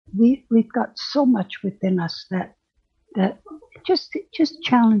we've got so much within us that just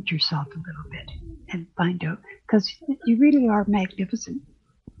challenge yourself a little bit and find out, because you really are magnificent.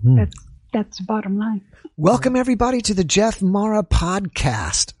 That's the bottom line. Welcome everybody to the Jeff Mara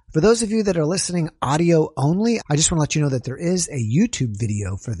podcast. For those of you that are listening audio only, I just want to let you know that there is a YouTube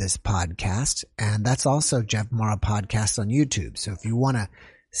video for this podcast, and that's also Jeff Mara Podcast on YouTube. So if you want to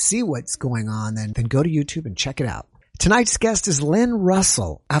see what's going on, then go to YouTube and check it out. Tonight's guest is Lynn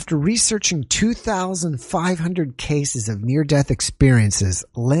Russell. After researching 2,500 cases of near-death experiences,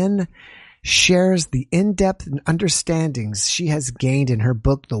 Lynn shares the in-depth understandings she has gained in her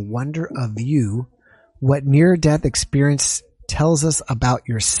book, The Wonder of You, What Near-Death Experience Tells Us About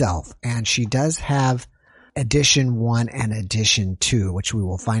Yourself. And she does have edition 1 and edition 2, which we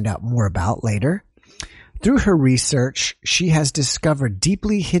will find out more about later. Through her research, she has discovered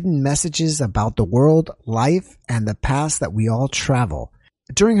deeply hidden messages about the world, life, and the past that we all travel.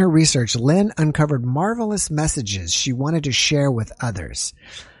 During her research, Lynn uncovered marvelous messages she wanted to share with others.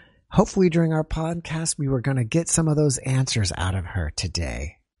 Hopefully during our podcast, we were going to get some of those answers out of her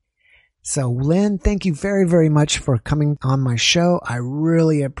today. So Lynn, thank you very, very much for coming on my show. I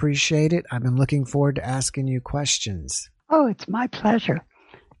really appreciate it. I've been looking forward to asking you questions. Oh, it's my pleasure.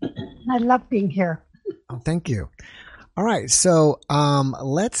 I love being here. Oh, thank you. All right. So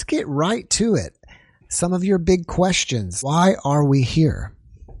let's get right to it. Some of your big questions. Why are we here?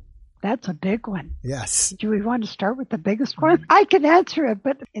 That's a big one. Yes. Do we want to start with the biggest one? I can answer it,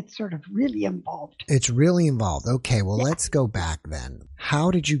 but it's sort of really involved. It's really involved. Okay, well, let's go back then. How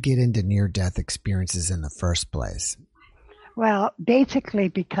did you get into near-death experiences in the first place? Well, basically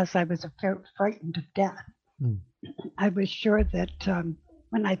because I was frightened of death. I was sure that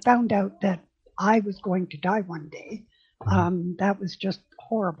when I found out that I was going to die one day, that was just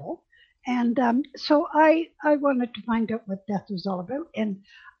horrible. And so I wanted to find out what death was all about. And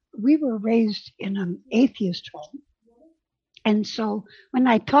we were raised in an atheist home. And so when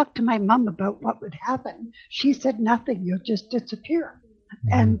I talked to my mom about what would happen, she said, nothing, you'll just disappear.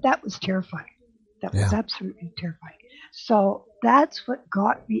 And that was terrifying. That was absolutely terrifying. So that's what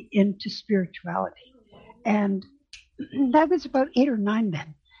got me into spirituality. And that was about 8 or 9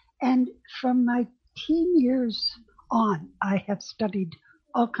 then. And from my teen years on, I have studied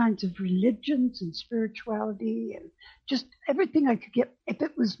all kinds of religions and spirituality and just everything I could get. If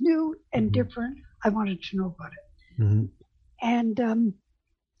it was new and different, I wanted to know about it. And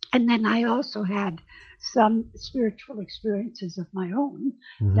then I also had some spiritual experiences of my own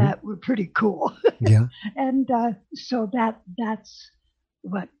that were pretty cool. Yeah. And so that's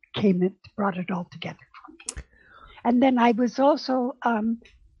what brought it all together for me. And then I was also,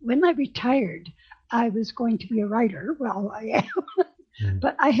 when I retired, I was going to be a writer. Well, I am.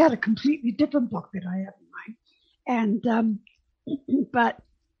 But I had a completely different book that I had in mind. And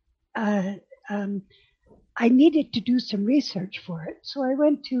I needed to do some research for it. So I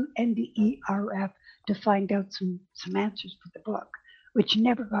went to NDERF to find out some answers for the book, which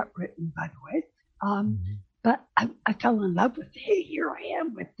never got written, by the way. But I fell in love with it. Hey, here I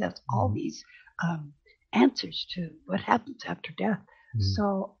am with all these answers to what happens after death.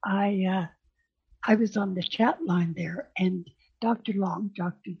 So I was on the chat line there, and Dr.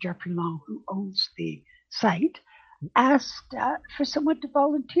 Jeffrey Long, who owns the site, asked for someone to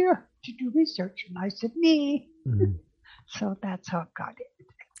volunteer to do research. And I said, me. So that's how it got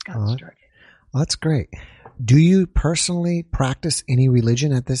started. Well, that's great. Do you personally practice any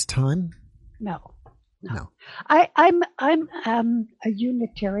religion at this time? No. I'm a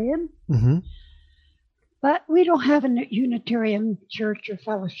Unitarian, but we don't have a Unitarian church or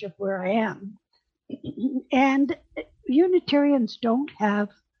fellowship where I am. And Unitarians don't have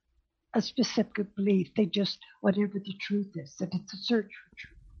a specific belief. They just, whatever the truth is, that it's a search for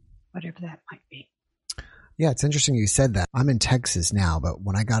truth, whatever that might be. Yeah, it's interesting you said that. I'm in Texas now, but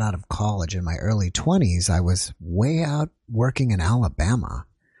when I got out of college in my early 20s, I was way out working in Alabama.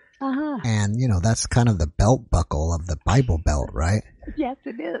 And, that's kind of the belt buckle of the Bible Belt, right? Yes,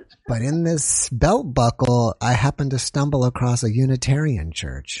 it is. But in this belt buckle, I happened to stumble across a Unitarian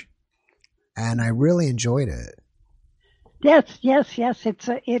church. And I really enjoyed it. Yes.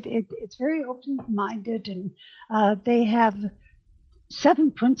 It's very open-minded, and they have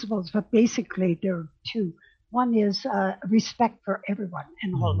 7 principles, but basically there are 2. One is respect for everyone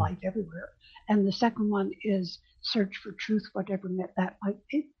and all life everywhere, and the second one is search for truth, whatever that might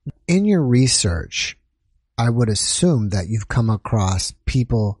be. In your research, I would assume that you've come across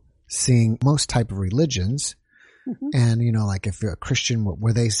people seeing most type of religions. And, like if you're a Christian,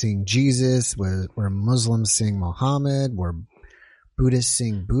 were they seeing Jesus? Were Muslims seeing Muhammad? Were Buddhists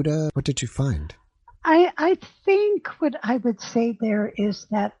seeing Buddha? What did you find? I think what I would say there is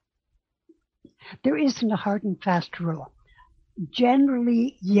that There isn't a hard and fast rule.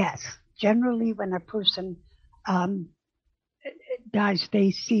 Generally, yes. Generally, when a person dies,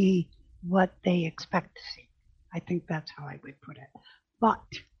 they see what they expect to see. I think that's how I would put it. But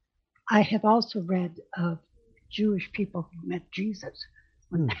I have also read of Jewish people who met Jesus.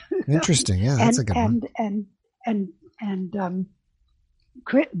 Interesting. Yeah, that's a good one. And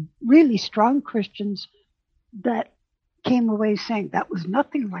really strong Christians that came away saying that was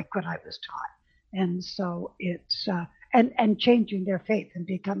nothing like what I was taught. And so it's and changing their faith and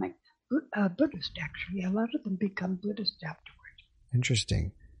becoming Buddhist. Actually, a lot of them become Buddhist afterwards.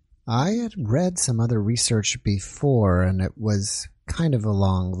 Interesting. I had read some other research before, and it was kind of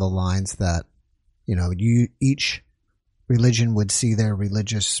along the lines that, each religion would see their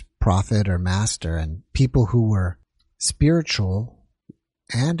religious prophet or master, and people who were spiritual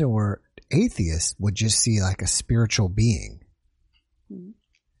and or atheists would just see like a spiritual being.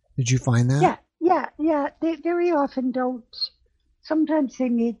 Did you find that? Yeah. They very often don't. Sometimes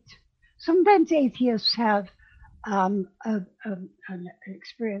atheists have an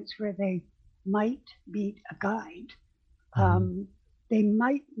experience where they might meet a guide. They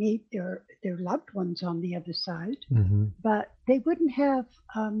might meet their loved ones on the other side, but they wouldn't have,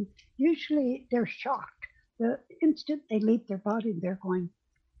 usually they're shocked. The instant they leave their body, they're going,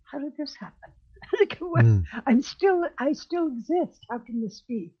 how did this happen? I still exist. How can this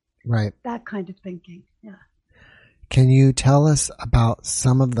be? Right. That kind of thinking. Yeah. Can you tell us about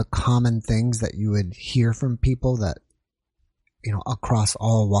some of the common things that you would hear from people that, across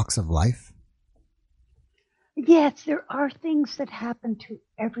all walks of life? Yes, there are things that happen to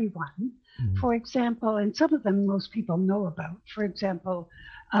everyone. For example, and some of them most people know about, for example,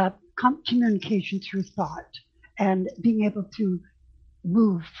 communication through thought and being able to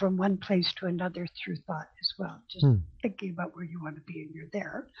move from one place to another through thought as well. Just thinking about where you want to be and you're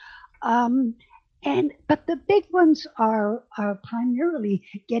there. But the big ones are primarily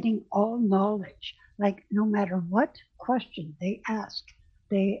getting all knowledge. Like no matter what question they ask,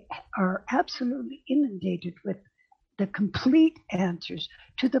 they are absolutely inundated with the complete answers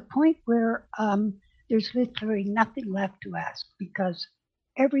to the point where there's literally nothing left to ask, because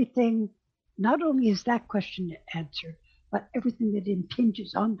everything, not only is that question answered, but everything that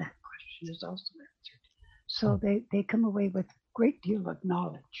impinges on that question is also answered. So they come away with a great deal of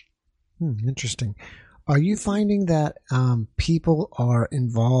knowledge. Interesting. Are you finding that people are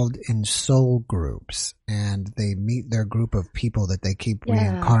involved in soul groups and they meet their group of people that they keep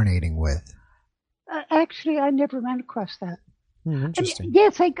reincarnating with? Actually, I never ran across that. Interesting.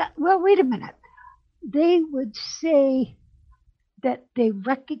 Yes, wait a minute. They would say that they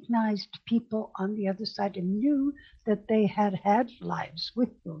recognized people on the other side and knew that they had lives with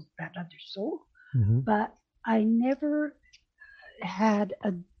that other soul. But I never had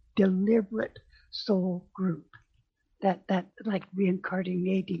a deliberate soul group that like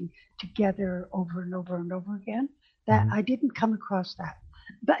reincarnating together over and over and over again. That I didn't come across that.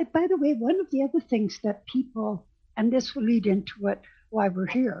 But by the way, one of the other things that people, and this will lead into why we're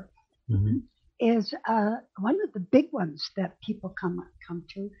here, is one of the big ones that people come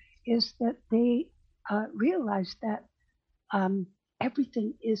to is that they realize that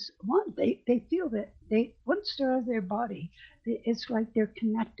everything is one. They feel that once they're out of their body, it's like they're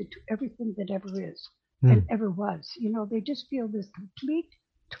connected to everything that ever is and ever was. They just feel this complete,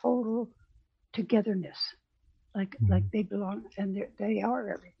 total togetherness, like they belong and they are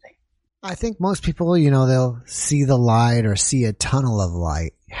everything. I think most people, they'll see the light or see a tunnel of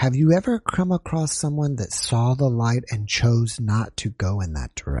light. Have you ever come across someone that saw the light and chose not to go in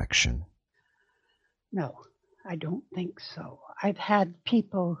that direction? No, I don't think so. I've had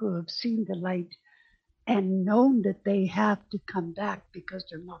people who have seen the light and known that they have to come back because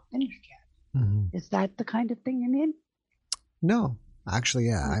they're not finished yet. Is that the kind of thing you mean? No, actually,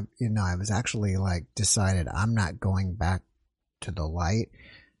 yeah. I was actually decided I'm not going back to the light.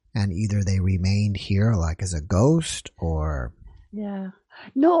 And either they remained here like as a ghost or... Yeah.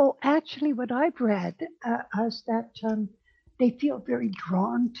 No, actually what I've read is that they feel very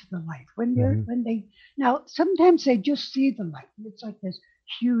drawn to the light. Now, sometimes they just see the light. It's like this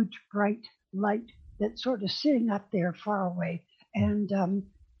huge, bright light that's sort of sitting up there far away. And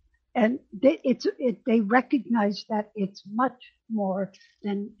they recognize that it's much more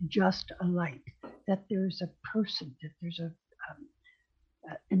than just a light, that there's a person, that there's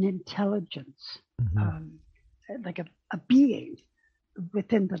an intelligence, like a being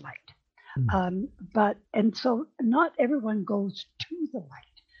within the light. And so not everyone goes to the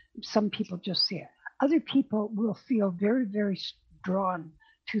light. Some people just see it. Other people will feel very, very drawn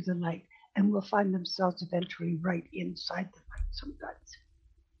to the light and will find themselves eventually right inside the light sometimes.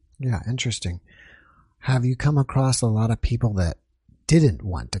 Yeah, interesting. Have you come across a lot of people that didn't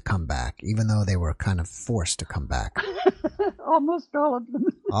want to come back, even though they were kind of forced to come back? Almost all of them.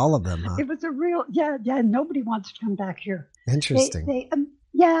 All of them, huh? It was a real, yeah, nobody wants to come back here. Interesting.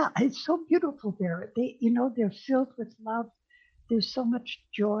 Yeah, it's so beautiful there. They're filled with love. There's so much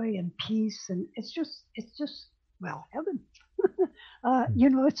joy and peace, and it's just, well, heaven.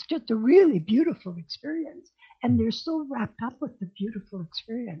 It's just a really beautiful experience. And they're so wrapped up with the beautiful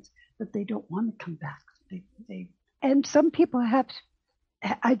experience that they don't want to come back. And some people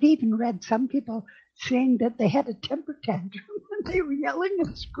I've even read some people saying that they had a temper tantrum when they were yelling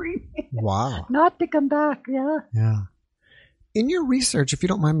and screaming. Wow. Not to come back, yeah. Yeah. In your research, if you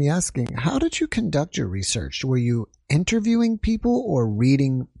don't mind me asking, how did you conduct your research? Were you interviewing people or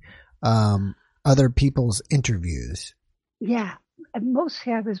reading other people's interviews? Yeah,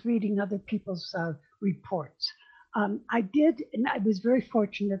 mostly I was reading other people's reports. I did, and I was very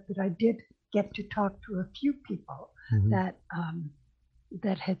fortunate that I did get to talk to a few people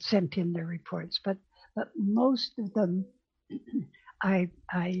that had sent in their reports, but most of them, I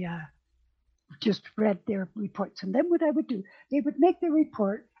just read their reports. And then what I would do, they would make the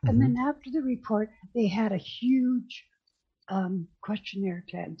report, and then after the report, they had a huge questionnaire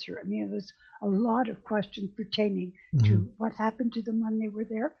to answer. I mean, it was a lot of questions pertaining to what happened to them when they were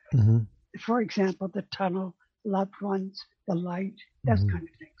there. For example, the tunnel, loved ones, the light, those kind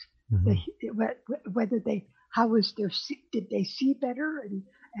of things. Whether did they see better,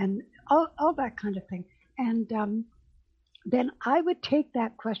 and all that kind of thing. And then I would take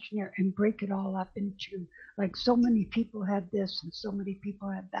that questionnaire and break it all up into, like, so many people had this and so many people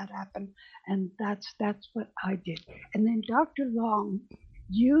had that happen, and that's what I did. And then Dr. Long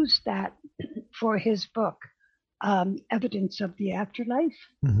used that for his book, Evidence of the Afterlife,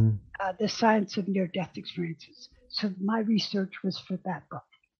 The Science of Near-Death Experiences. So my research was for that book.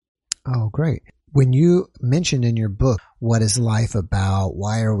 Oh, great. When you mentioned in your book, what is life about?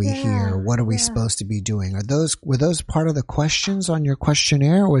 Why are we here? What are we supposed to be doing? Were those part of the questions on your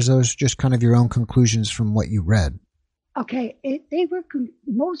questionnaire, or was those just kind of your own conclusions from what you read? Okay, they were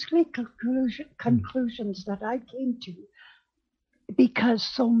mostly conclusions that I came to because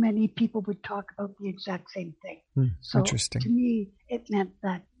so many people would talk about the exact same thing. So interesting. To me, it meant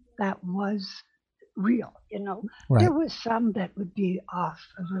that was real, Right. There was some that would be off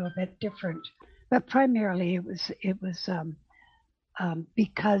a little bit different, but primarily it was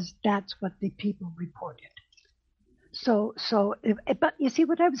because that's what the people reported. But you see,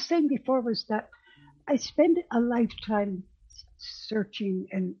 what I was saying before was that I spent a lifetime searching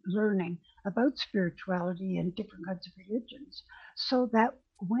and learning about spirituality and different kinds of religions, so that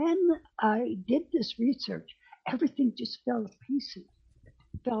when I did this research, everything just fell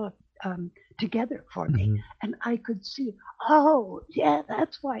together for me, and I could see,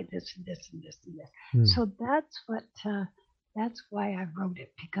 that's why this and this and this and this. So that's why I wrote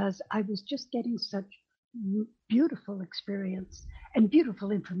it, because I was just getting such beautiful experience and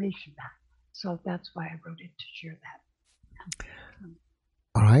beautiful information back. So that's why I wrote it, to share that.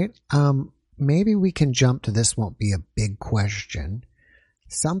 All right. Maybe we can jump to this. Won't be a big question.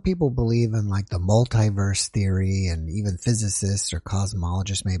 Some people believe in, like, the multiverse theory, and even physicists or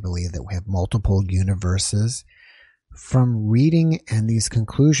cosmologists may believe that we have multiple universes. From reading and these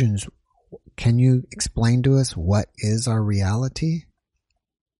conclusions, can you explain to us what is our reality?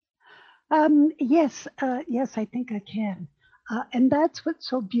 Yes, I think I can. And that's what's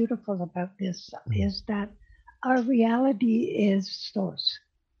so beautiful about this, is that our reality is source.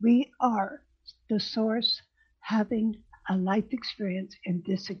 We are the source having a life experience in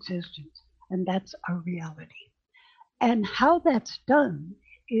this existence, and that's our reality. And how that's done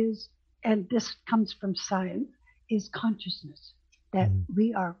is, and this comes from science, is consciousness, that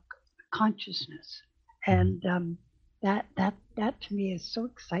we are consciousness. And that to me is so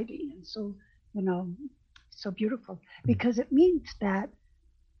exciting and so, so beautiful, because it means that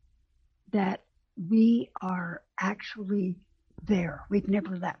we are actually there. We've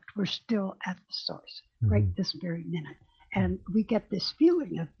never left. We're still at the source right this very minute. And we get this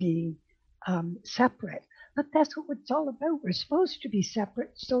feeling of being separate. But that's what it's all about. We're supposed to be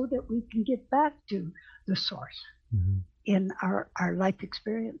separate so that we can get back to the source in our life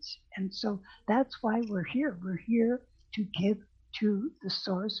experience. And so that's why we're here. We're here to give to the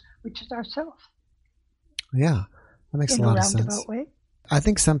source, which is ourself. Yeah, that makes a lot of sense. In a roundabout way. I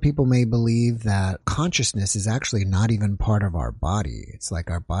think some people may believe that consciousness is actually not even part of our body. It's like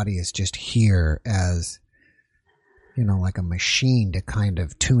our body is just here as, like a machine to kind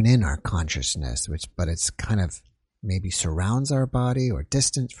of tune in our consciousness, but it's kind of maybe surrounds our body or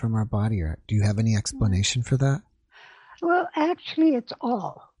distant from our body. Or do you have any explanation for that? Well, actually, it's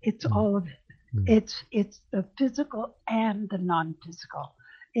all. It's all of it. It's the physical and the non-physical.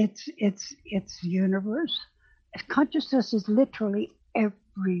 It's the universe. Consciousness is literally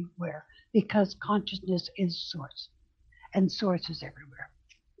everywhere because consciousness is source, and source is everywhere.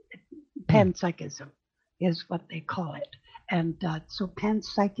 Panpsychism is what they call it, and so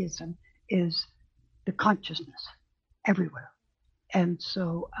panpsychism is the consciousness everywhere, and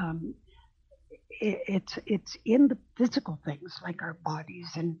so it's in the physical things like our bodies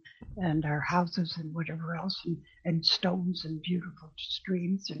and our houses and whatever else, and stones and beautiful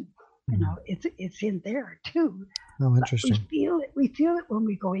streams, and it's in there too. Oh, interesting. We feel it when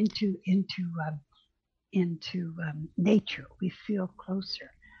we go into nature. We feel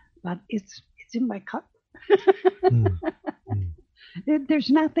closer, but it's in my cup. There's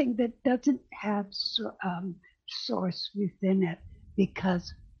nothing that doesn't have source within it,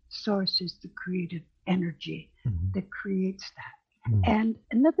 because source is the creative energy that creates that. And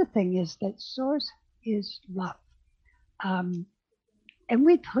another thing is that source is love. And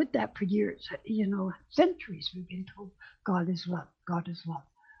we've heard that for years, centuries we've been told God is love, God is love.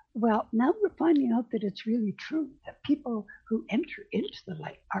 Well, now we're finding out that it's really true, that people who enter into the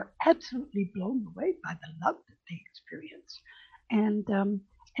light are absolutely blown away by the love that they experience.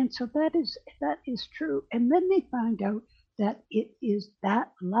 And so that is true. And then they find out that it is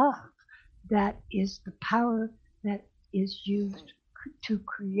that love that is the power that is used to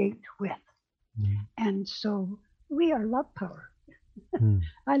create with. And so we are love power.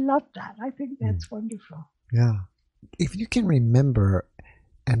 I love that. I think that's wonderful. Yeah. If you can remember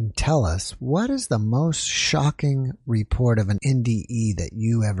and tell us, what is the most shocking report of an NDE that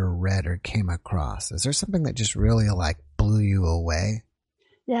you ever read or came across? Is there something that just really blew you away?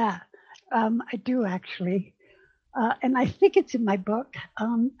 Yeah, I do actually. And I think it's in my book.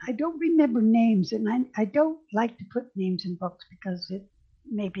 I don't remember names, and I don't like to put names in books because it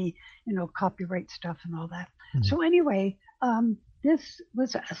may be, copyright stuff and all that. So anyway, this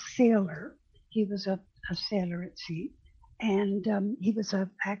was a sailor. He was a sailor at sea, and he was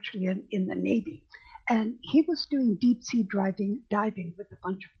actually in the Navy. And he was doing deep sea diving with a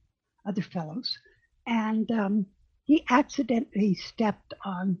bunch of other fellows. And he accidentally stepped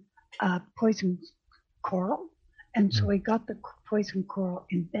on poison coral. And so he got the poison coral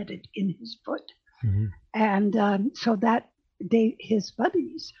embedded in his foot. And so that his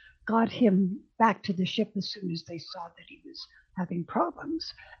buddies got him back to the ship as soon as they saw that he was having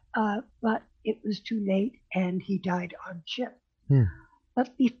problems. But it was too late, and he died on ship.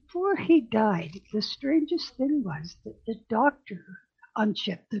 But before he died, the strangest thing was that the doctor on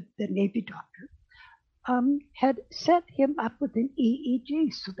ship, the Navy doctor, had set him up with an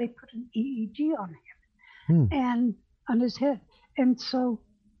EEG. So they put an EEG on him and on his head. And so,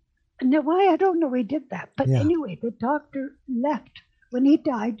 now why, I don't know he did that. But anyway, the doctor left. When he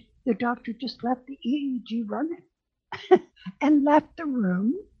died, the doctor just left the EEG running and left the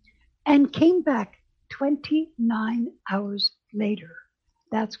room and came back 29 hours later.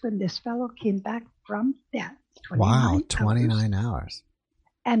 That's when this fellow came back from death. 29 hours.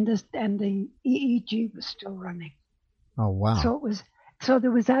 And the EEG was still running. Oh, wow. So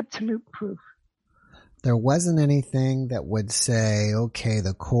there was absolute proof. There wasn't anything that would say, okay,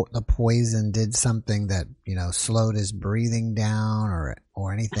 the poison did something that, slowed his breathing down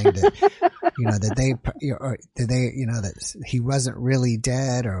or anything that, that he wasn't really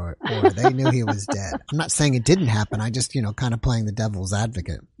dead or they knew he was dead. I'm not saying it didn't happen. I just, kind of playing the devil's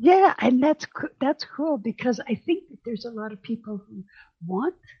advocate. Yeah. And that's cool, because I think that there's a lot of people who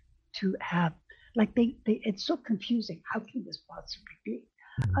want to have, it's so confusing. How can this possibly be?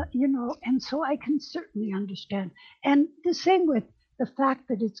 And so I can certainly understand. And the same with the fact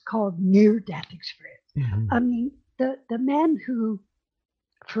that it's called near-death experience. I mean, the man who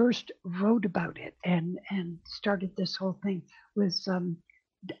first wrote about it and started this whole thing was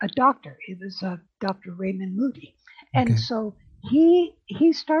a doctor. He was Dr. Raymond Moody. And so he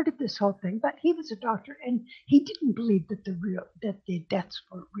started this whole thing, but he was a doctor, and he didn't believe that the deaths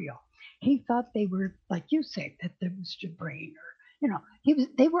were real. He thought they were, like you say, that there was your brain, or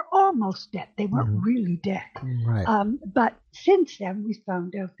they were almost dead. They weren't really dead. Right. But since then, we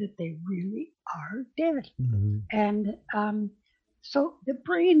found out that they really are dead. And so the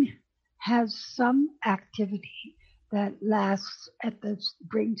brain has some activity that lasts at the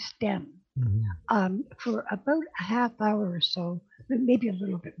brain stem for about a half hour or so, maybe a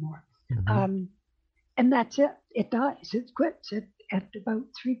little bit more. And that's it. It dies. It quits at about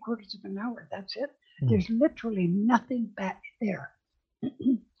 3/4 of an hour. That's it. There's literally nothing back there.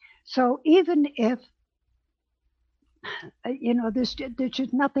 So even if, there's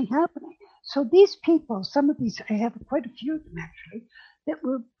just nothing happening. So these people, some of these, I have quite a few of them actually, that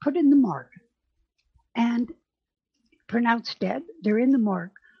were put in the morgue and pronounced dead. They're in the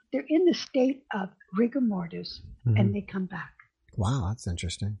morgue. They're in the state of rigor mortis, and they come back. Wow, that's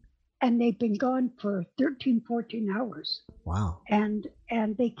interesting. And they've been gone for 13, 14 hours. Wow. And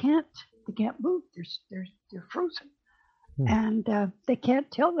they can't move. They're frozen. And they can't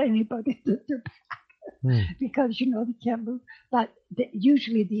tell anybody that they're back because, they can't move. But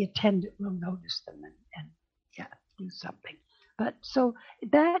usually the attendant will notice them and do something. But so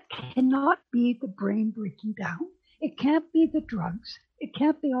that cannot be the brain breaking down. It can't be the drugs. It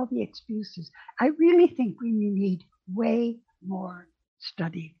can't be all the excuses. I really think we need way more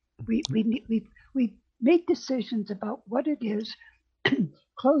study. We've made decisions about what it is,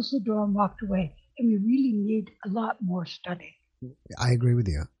 closed the door and walked away, and we really need a lot more study. I agree with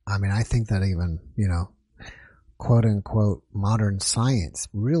you. I mean, I think that even, quote unquote modern science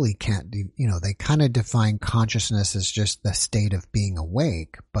really can't do, they kind of define consciousness as just the state of being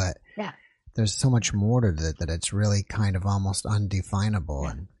awake, but there's so much more to it that it's really kind of almost undefinable.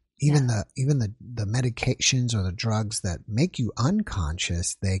 And even the medications or the drugs that make you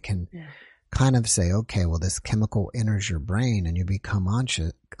unconscious, they can kind of say, okay, well, this chemical enters your brain and you become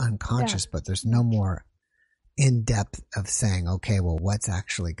unconscious, but there's no more in depth of saying, okay, well, what's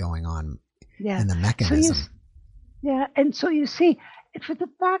actually going on in the mechanism. And so you see, for the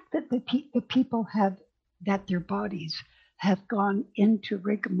fact that the people that their bodies have gone into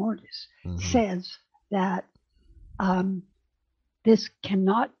rigor mortis says that this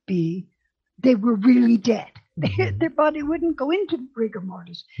cannot be, they were really dead. Their body wouldn't go into rigor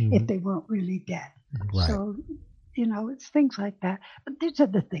mortis if they weren't really dead. Right. So, it's things like that. But there's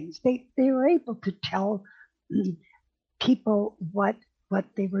other things. They were able to tell people what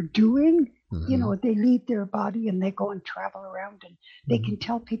they were doing. They leave their body and they go and travel around and they can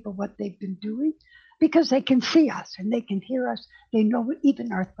tell people what they've been doing because they can see us and they can hear us. They know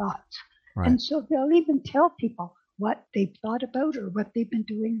even our thoughts. Right. And so they'll even tell people what they've thought about or what they've been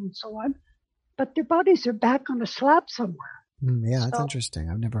doing and so on. But their bodies are back on a slab somewhere. That's interesting.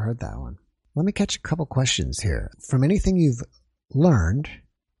 I've never heard that one. Let me catch a couple questions here. From anything you've learned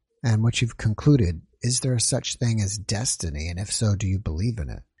and what you've concluded, is there such thing as destiny? And if so, do you believe in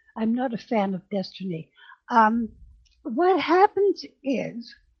it? I'm not a fan of destiny. What happens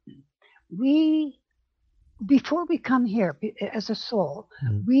is before we come here as a soul,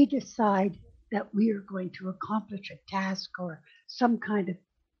 we decide that we are going to accomplish a task or some kind of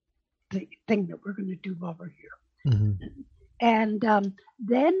thing that we're going to do while we're here. And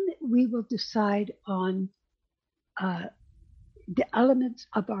then we will decide on the elements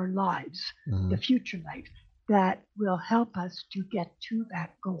of our lives, the future life, that will help us to get to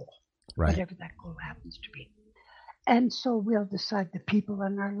that goal, whatever that goal happens to be. And so we'll decide the people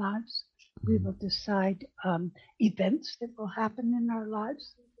in our lives. We will decide events that will happen in our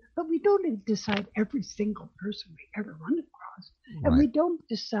lives. But we don't decide every single person we ever run across. And we don't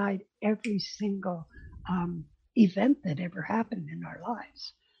decide every single event that ever happened in our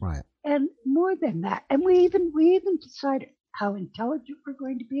lives. Right. And more than that, and we even decide how intelligent we're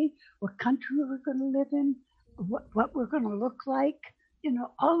going to be, what country we're going to live in, what we're going to look like.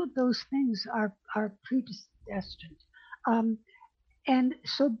 All of those things are predestined. And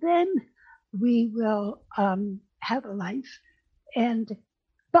so then we will have a life.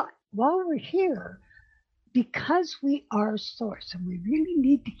 But while we're here, because we are source, and we really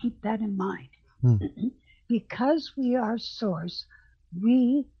need to keep that in mind, because we are source,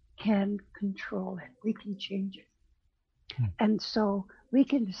 we can control it. We can change it. And so we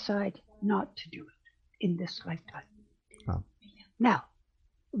can decide not to do it in this lifetime. Now,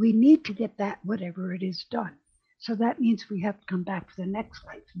 we need to get that, whatever it is, done. So that means we have to come back for the next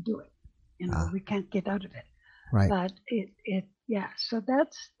life and do it. We can't get out of it. Right. But so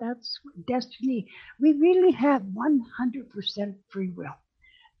that's destiny. We really have 100% free will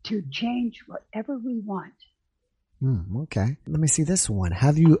to change whatever we want. Okay. Let me see this one.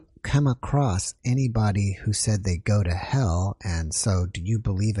 Have you come across anybody who said they go to hell? And so do you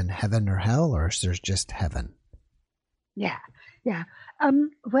believe in heaven or hell, or is there just heaven? Yeah.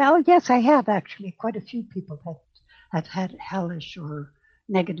 Well, yes, I have actually. Quite a few people have had hellish or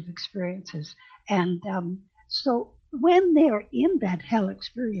negative experiences. And so when they are in that hell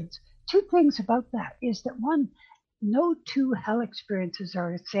experience, two things about that is that one, no two hell experiences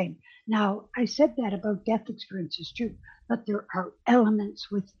are the same. Now, I said that about death experiences too, but there are elements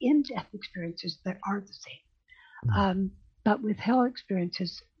within death experiences that are the same. But with hell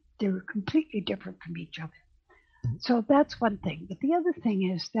experiences, they're completely different from each other. So that's one thing. But the other thing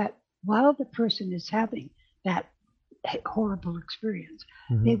is that while the person is having that horrible experience,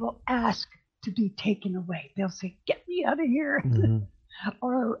 they will ask to be taken away. They'll say, "Get me out of here."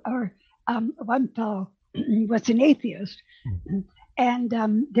 Or one fellow was an atheist, and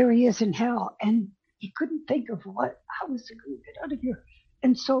there he is in hell, and he couldn't think of how was he going to get out of here?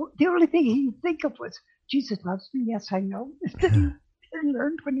 And so the only thing he could think of was, Jesus loves me, yes, I know. That he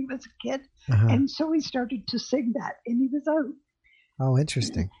learned when he was a kid. And so he started to sing that, and he was out. Oh,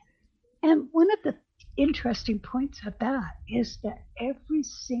 interesting. And one of the interesting points of that is that every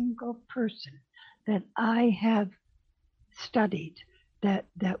single person that I have studied that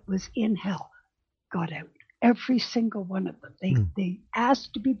was in hell got out. Every single one of them. They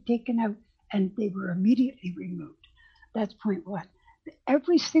asked to be taken out, and they were immediately removed. That's point one.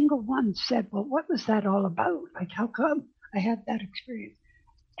 Every single one said, well, what was that all about? Like, how come I had that experience?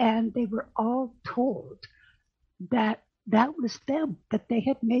 And they were all told that was them, that they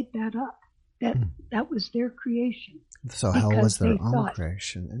had made that up, that was their creation. So hell was their own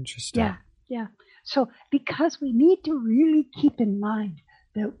creation. Interesting. Yeah. So because we need to really keep in mind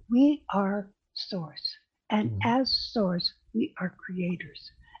that we are source, and as source, we are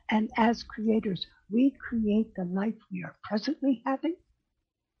creators. And as creators, we create the life we are presently having,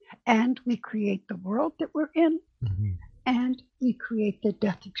 and we create the world that we're in, and we create the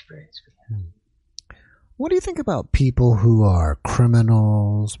death experience we have. What do you think about people who are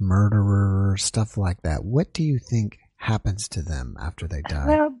criminals, murderers, stuff like that? What do you think happens to them after they die?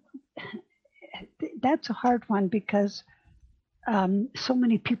 Well, that's a hard one because so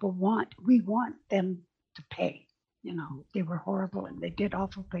many people we want them to pay. You know, they were horrible and they did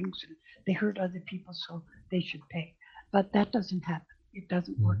awful things and they hurt other people, so they should pay. But that doesn't happen. It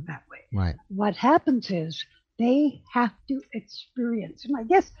doesn't work that way. Right. What happens is they have to experience, and I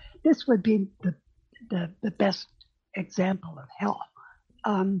guess this would be the best example of hell.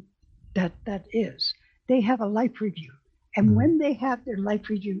 That is, they have a life review. And when they have their life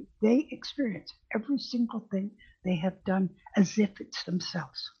review, they experience every single thing they have done as if it's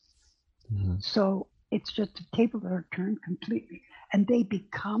themselves. So it's just a table that are turned completely. And they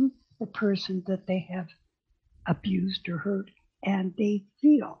become the person that they have abused or hurt. And they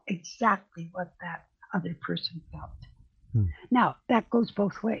feel exactly what that other person felt. Now, that goes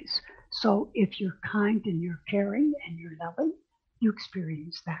both ways. So if you're kind and you're caring and you're loving, you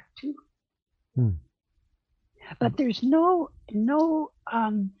experience that too. But there's no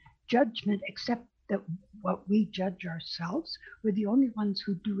judgment except that what we judge ourselves. We're the only ones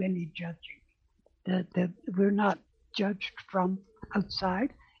who do any judging. We're not judged from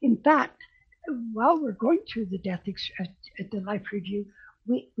outside. In fact, while we're going through the the life review,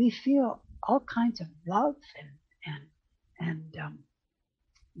 we feel all kinds of love and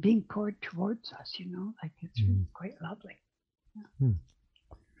being poured towards us. You know, like it's really quite lovely. Yeah.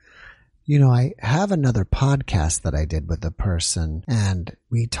 You know, I have another podcast that I did with a person, and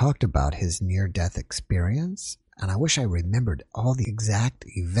we talked about his near-death experience, and I wish I remembered all the exact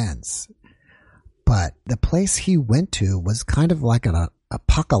events. But the place he went to was kind of like an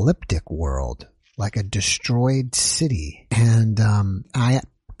apocalyptic world, like a destroyed city. And I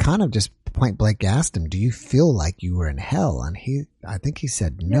kind of just point blank asked him, do you feel like you were in hell? And I think he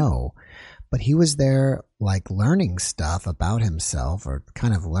said no. But he was there like learning stuff about himself, or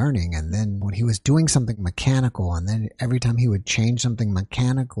kind of learning. And then when he was doing something mechanical, and then every time he would change something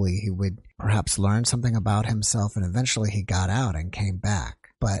mechanically, he would perhaps learn something about himself. And eventually he got out and came back.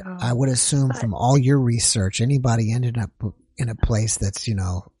 But I would assume from all your research, anybody ended up in a place that's, you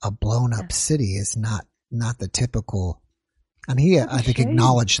know, a blown up city is not the typical. And he, I think,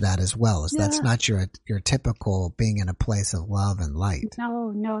 acknowledged that as well. That's not your typical being in a place of love and light.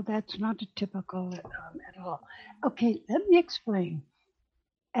 No, that's not a typical at all. Okay, let me explain.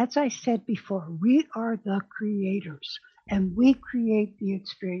 As I said before, we are the creators, and we create the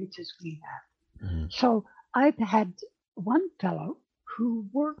experiences we have. So I've had one fellow who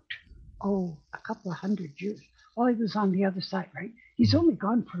worked, a couple of 100 years. Well, he was on the other side, right? He's only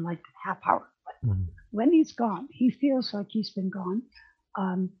gone for like a half hour. But when he's gone, he feels like he's been gone.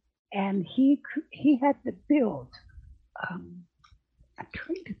 And he had to build, I'm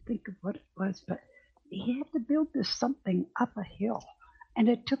trying to think of what it was, but he had to build this something up a hill. And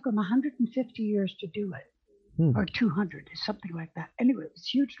it took him 150 years to do it, or 200, something like that. Anyway, it was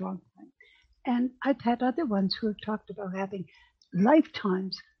a huge, long thing. And I've had other ones who have talked about having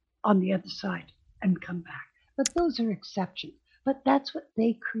lifetimes on the other side and come back. But those are exceptions. But that's what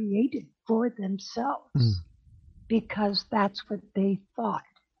they created for themselves, because that's what they thought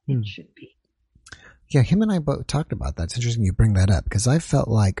it should be. Yeah, him and I both talked about that. It's interesting you bring that up, because I felt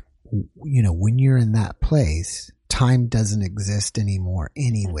like, you know, when you're in that place, time doesn't exist anymore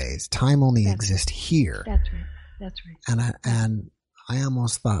anyways. Time only exists here. That's right. And I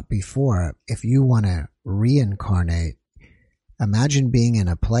almost thought before, if you want to reincarnate, imagine being in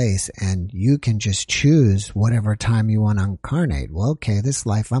a place and you can just choose whatever time you want to incarnate. Well, okay, this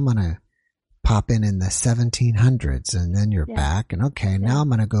life I'm going to pop in the 1700s, and then you're back, and okay, now I'm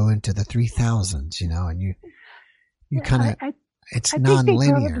going to go into the 3000s, and you kind of, it's nonlinear. I think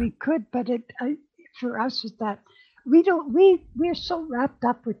they probably could, but for us is that we're so wrapped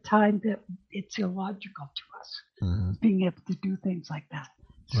up with time that it's illogical to us being able to do things like that.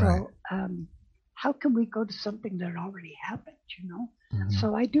 So how can we go to something that already happened,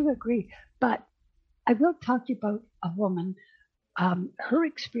 So I do agree, but I will talk to you about a woman. Her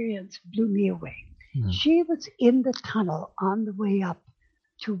experience blew me away. She was in the tunnel on the way up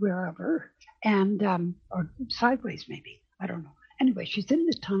to wherever, and or sideways maybe, I don't know. Anyway, she's in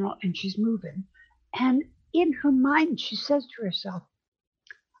the tunnel and she's moving, and in her mind she says to herself,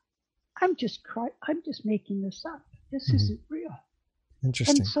 I'm just making this up. This isn't real.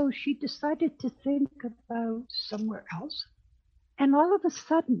 Interesting. And so she decided to think about somewhere else, and all of a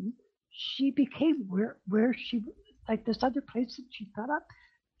sudden she became where she, like this other place that she thought up,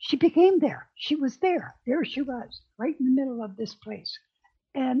 she became there. She was there. There she was, right in the middle of this place.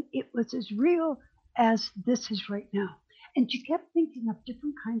 And it was as real as this is right now. And she kept thinking of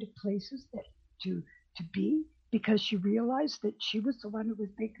different kind of places that to be, because she realized that she was the one who was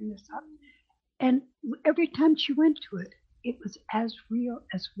making this up. And every time she went to it, it was as real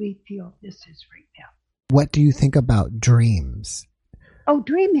as we feel this is right now. What do you think about dreams? Oh,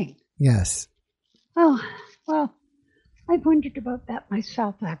 dreaming. Yes. Oh, well, I've wondered about that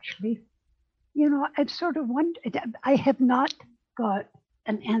myself, actually. I've sort of wondered. I have not got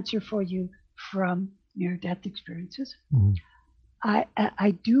an answer for you from near-death experiences.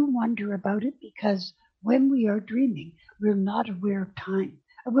 I do wonder about it, because when we are dreaming, we're not aware of time.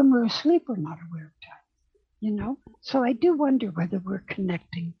 When we're asleep, we're not aware of time. So I do wonder whether we're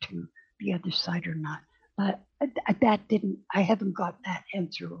connecting to the other side or not. But I haven't got that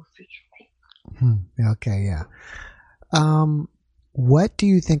answer officially. Okay, yeah. What do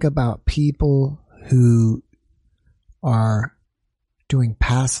you think about people who are doing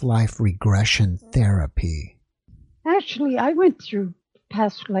past life regression therapy? Actually, I went through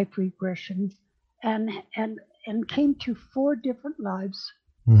past life regression and came to 4 different lives,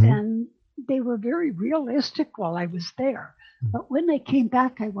 and they were very realistic while I was there. But when I came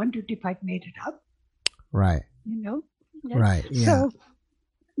back, I wondered if I'd made it up. Right. Right. Yeah. So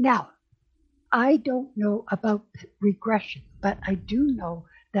now, I don't know about regression, but I do know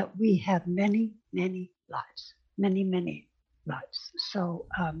that we have many, many lives, many, many lives. So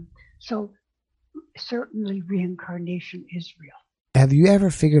certainly reincarnation is real. Have you ever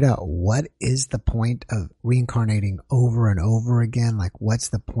figured out what is the point of reincarnating over and over again? Like, what's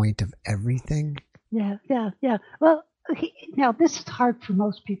the point of everything? Yeah. Well, now this is hard for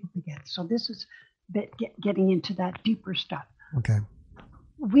most people to get. So this is getting into that deeper stuff. Okay.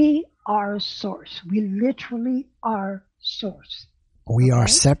 We are source. We literally are source. We are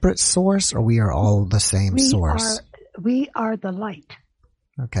separate source, or we are all the same source? We are the light.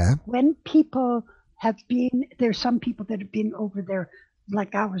 Okay. When people there's some people that have been over there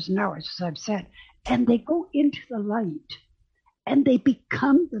like hours and hours, as I've said, and they go into the light and they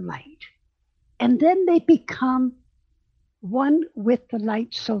become the light. And then they become one with the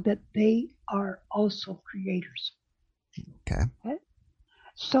light, so that they are also creators. Okay.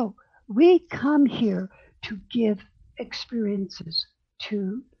 So we come here to give experiences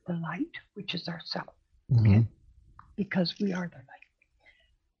to the light, which is ourself, okay? Because we are the light.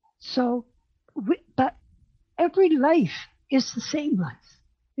 So, but every life is the same life,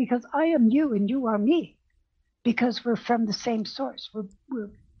 because I am you and you are me, because we're from the same source.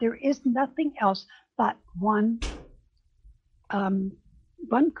 There is nothing else but one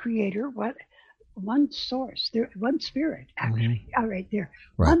creator, one source, one spirit, actually. All right, there.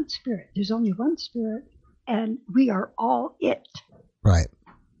 Right. One spirit. There's only one spirit, and we are all it. Right.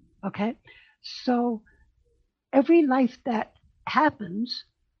 Okay? So every life that happens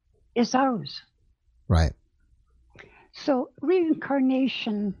is ours. Right. So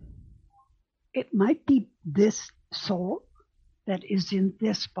reincarnation, it might be this soul that is in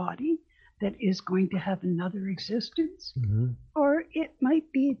this body that is going to have another existence, or it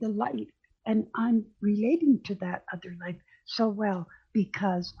might be the light. And I'm relating to that other life so well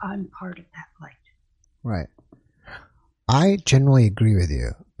because I'm part of that light. Right. I generally agree with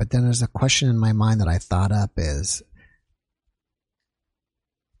you, but then there's a question in my mind that I thought up is,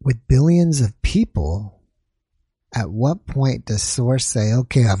 with billions of people, at what point does Source say,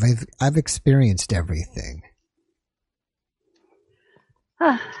 okay, I've experienced everything?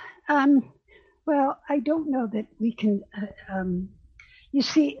 Well, I don't know that we can, you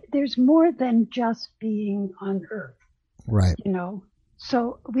see, there's more than just being on Earth. Right. You know,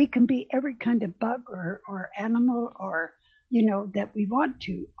 so we can be every kind of bug or animal or, that we want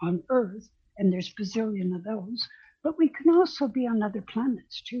to on Earth, and there's bazillion of those, but we can also be on other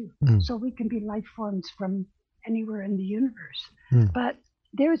planets too. So we can be life forms from anywhere in the universe. But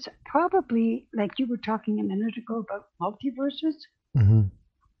there's probably, like you were talking a minute ago about multiverses,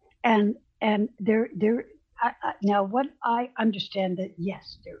 and there now what I understand that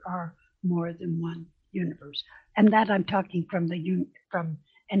yes, there are more than one universe, and that I'm talking from from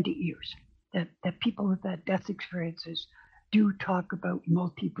end of ears, that people with that death experiences do talk about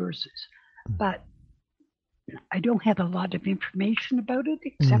multiverses, but I don't have a lot of information about it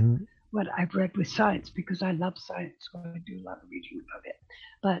except what I've read with science, because I love science, so I do a lot of reading about it.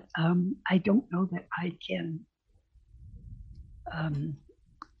 But I don't know that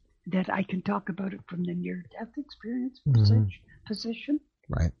I can talk about it from the near-death experience position.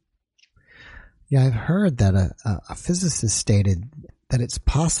 Right. Yeah, I've heard that a physicist stated that it's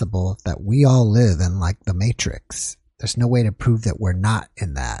possible that we all live in like the Matrix. There's no way to prove that we're not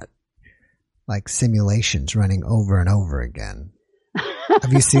in that. Like simulations running over and over again.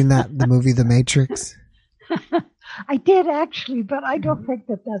 Have you seen the movie The Matrix? I did actually, but I don't think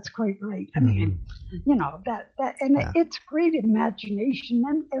that that's quite right. I mean, it's great imagination,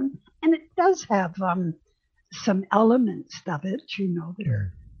 and it does have some elements of it,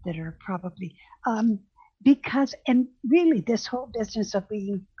 that are probably because, and really this whole business of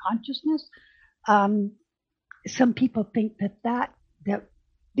being consciousness, some people think that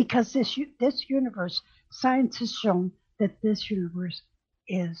because this universe, science has shown that this universe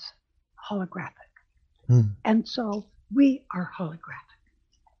is holographic. And so we are holographic.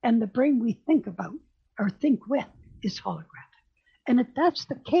 And the brain we think about or think with is holographic. And if that's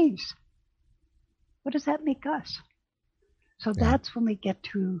the case, what does that make us? So that's when we get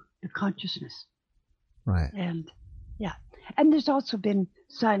to the consciousness. Right. And and there's also been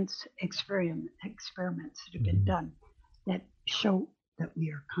science experiments that have been done that show that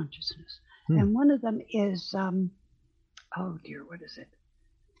we are consciousness. And one of them is, what is it?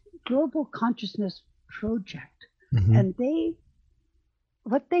 Global Consciousness Project. And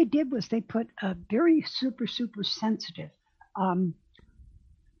what they did was they put a very super sensitive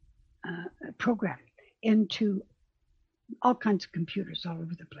program into all kinds of computers all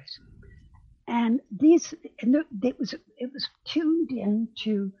over the place. And it was tuned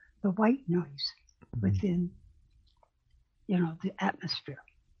into the white noise within, the atmosphere.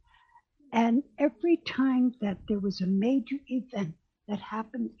 And every time that there was a major event that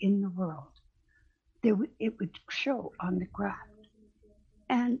happened in the world, it would show on the graph.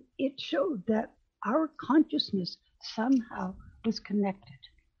 And it showed that our consciousness somehow was connected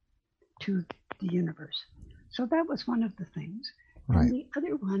to the universe. So that was one of the things. Right. And the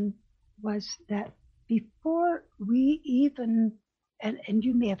other one was that before we even, and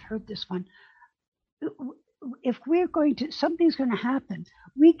you may have heard this one, if something's going to happen,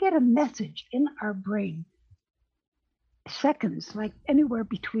 we get a message in our brain, seconds, like anywhere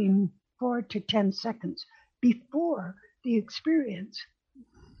between 4 to 10 seconds before the experience,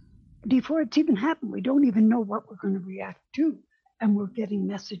 before it's even happened. We don't even know what we're going to react to, and we're getting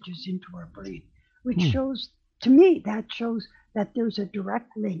messages into our brain, which shows, to me, that there's a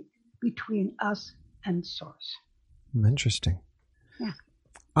direct link between us and source. Interesting. Yeah.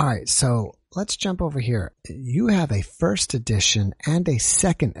 All right, so let's jump over here. You have a first edition and a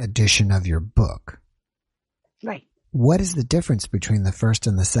second edition of your book. Right. What is the difference between the first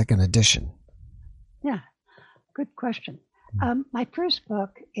and the second edition? Yeah, good question. My first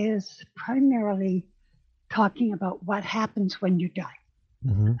book is primarily talking about what happens when you die,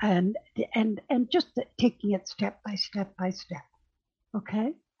 and just taking it step by step by step.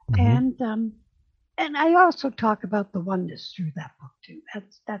 Okay, and I also talk about the oneness through that book too.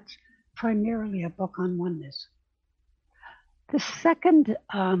 That's primarily a book on oneness. The second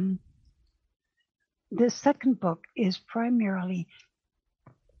book is primarily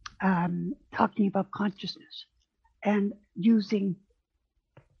talking about consciousness and using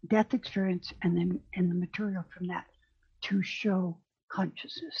death experience and the material from that to show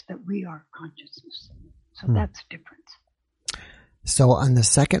consciousness, that we are consciousness. So that's the difference. So on the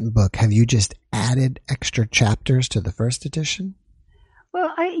second book, have you just added extra chapters to the first edition?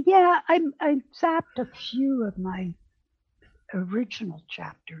 Well, I zapped a few of my original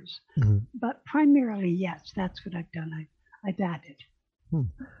chapters, but primarily, yes, that's what I've done. I've added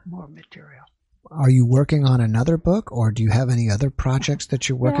more material. Are you working on another book, or do you have any other projects that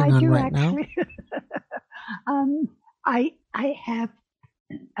you're working on right actually. now? I have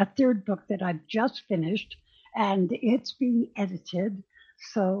a third book that I've just finished, and it's being edited.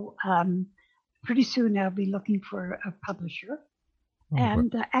 So pretty soon I'll be looking for a publisher.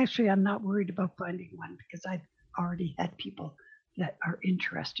 And actually, I'm not worried about finding one because I've already had people that are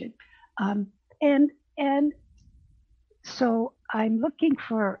interested. And so I'm looking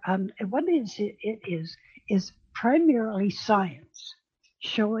for what it is primarily science,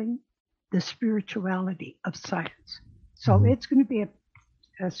 showing the spirituality of science. So it's going to be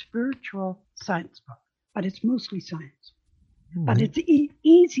a spiritual science book, but it's mostly science. But it's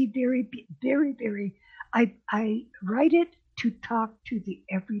easy, very, very, very. I write it to talk to the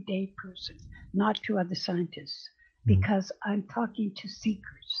everyday person, not to other scientists, because I'm talking to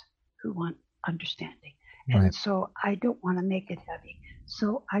seekers who want understanding. And so I don't want to make it heavy.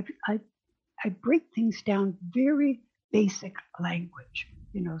 So I break things down very basic language,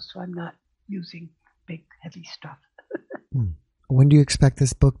 so I'm not using big, heavy stuff. When do you expect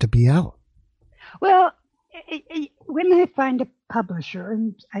this book to be out? Well, when I find a publisher,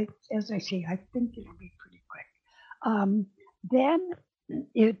 and as I say, I think it'll be pretty quick, then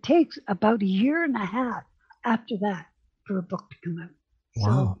it takes about a year and a half after that for a book to come out. Wow.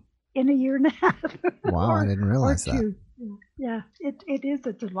 So in a year and a half. Wow, I didn't realize that. Yeah, it is.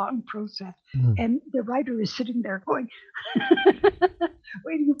 It's a long process. And the writer is sitting there going,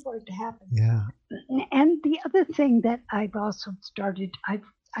 waiting for it to happen. Yeah. And the other thing that I've also started, I've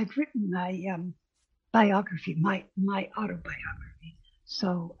written my biography, my autobiography.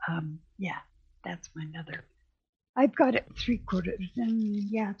 So, that's my other. I've got it 3/4.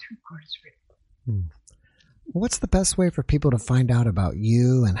 Yeah, 3/4 written. What's the best way for people to find out about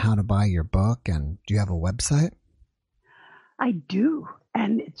you and how to buy your book? And do you have a website? I do.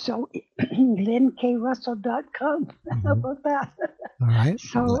 And it's so lynnKrussell.com. How about that? All right.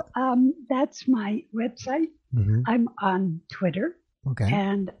 So that's my website. I'm on Twitter. Okay.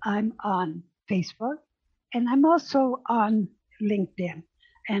 And I'm on Facebook. And I'm also on LinkedIn.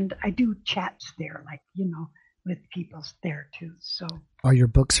 And I do chats there, with people there too. So are your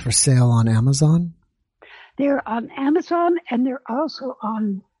books for sale on Amazon? They're on Amazon, and they're also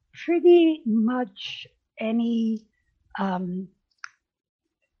on pretty much any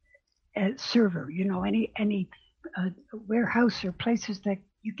server, any warehouse or places that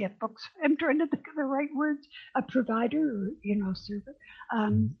you get books. I'm trying to think of the right words. A provider, or server.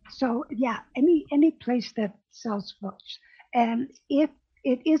 So yeah, any place that sells books, and if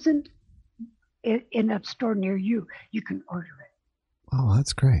it isn't in a store near you, you can order it. Oh,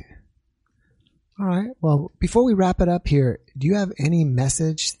 that's great. All right. Well, before we wrap it up here, do you have any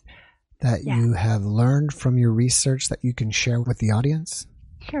message that you have learned from your research that you can share with the audience?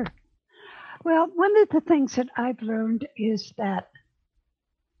 Sure. Well, one of the things that I've learned is that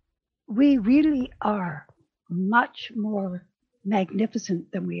we really are much more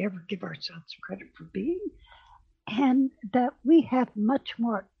magnificent than we ever give ourselves credit for being, and that we have much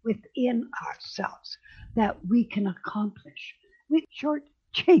more within ourselves that we can accomplish. We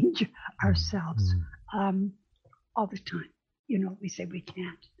shortchange ourselves all the time. We say we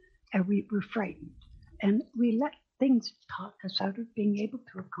can't, and we're frightened, and we let things talk us out of being able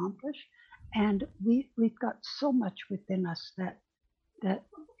to accomplish. And we've got so much within us that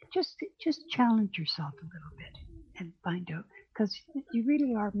just challenge yourself a little bit and find out, because you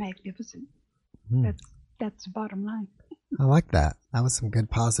really are magnificent. That's the bottom line. I like that. That was some good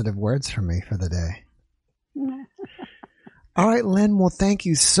positive words for me for the day. All right, Lynn. Well, thank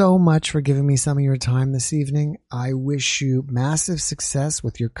you so much for giving me some of your time this evening. I wish you massive success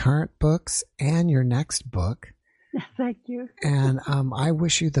with your current books and your next book. Thank you. And I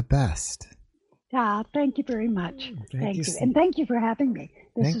wish you the best. Thank you very much. Thank you. So and thank you for having me.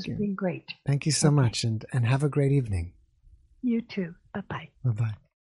 This has been great. Thank you so much, and have a great evening. You too. Bye-bye. Bye-bye.